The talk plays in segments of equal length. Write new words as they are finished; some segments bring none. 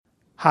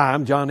Hi,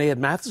 I'm John Ed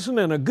Matheson,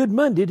 and a good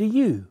Monday to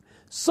you.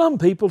 Some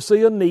people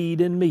see a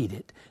need and meet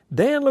it.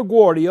 Dan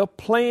LaGuardia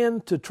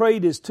planned to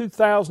trade his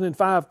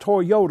 2005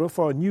 Toyota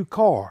for a new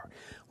car.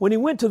 When he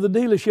went to the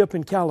dealership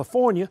in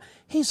California,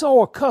 he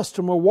saw a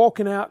customer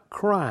walking out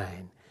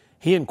crying.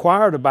 He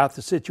inquired about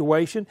the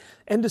situation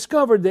and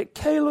discovered that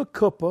Kayla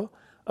Cooper,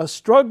 a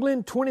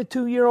struggling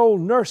 22-year-old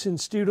nursing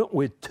student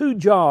with 2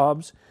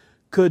 jobs,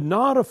 could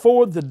not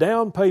afford the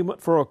down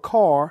payment for a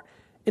car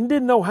and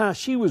didn't know how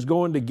she was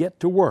going to get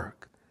to work.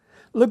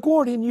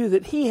 LaGuardia knew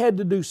that he had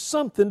to do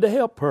something to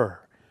help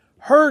her.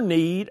 Her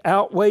need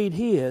outweighed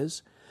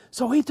his,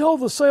 so he told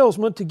the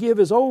salesman to give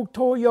his old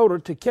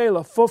Toyota to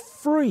Kayla for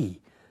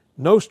free,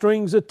 no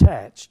strings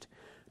attached.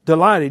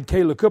 Delighted,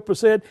 Kayla Cooper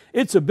said,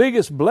 "It's the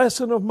biggest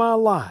blessing of my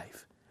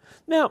life."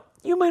 Now,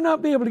 you may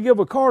not be able to give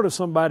a car to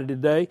somebody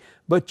today,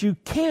 but you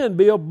can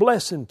be a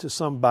blessing to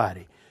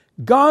somebody.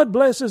 God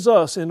blesses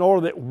us in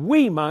order that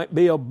we might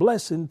be a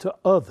blessing to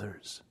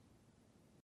others.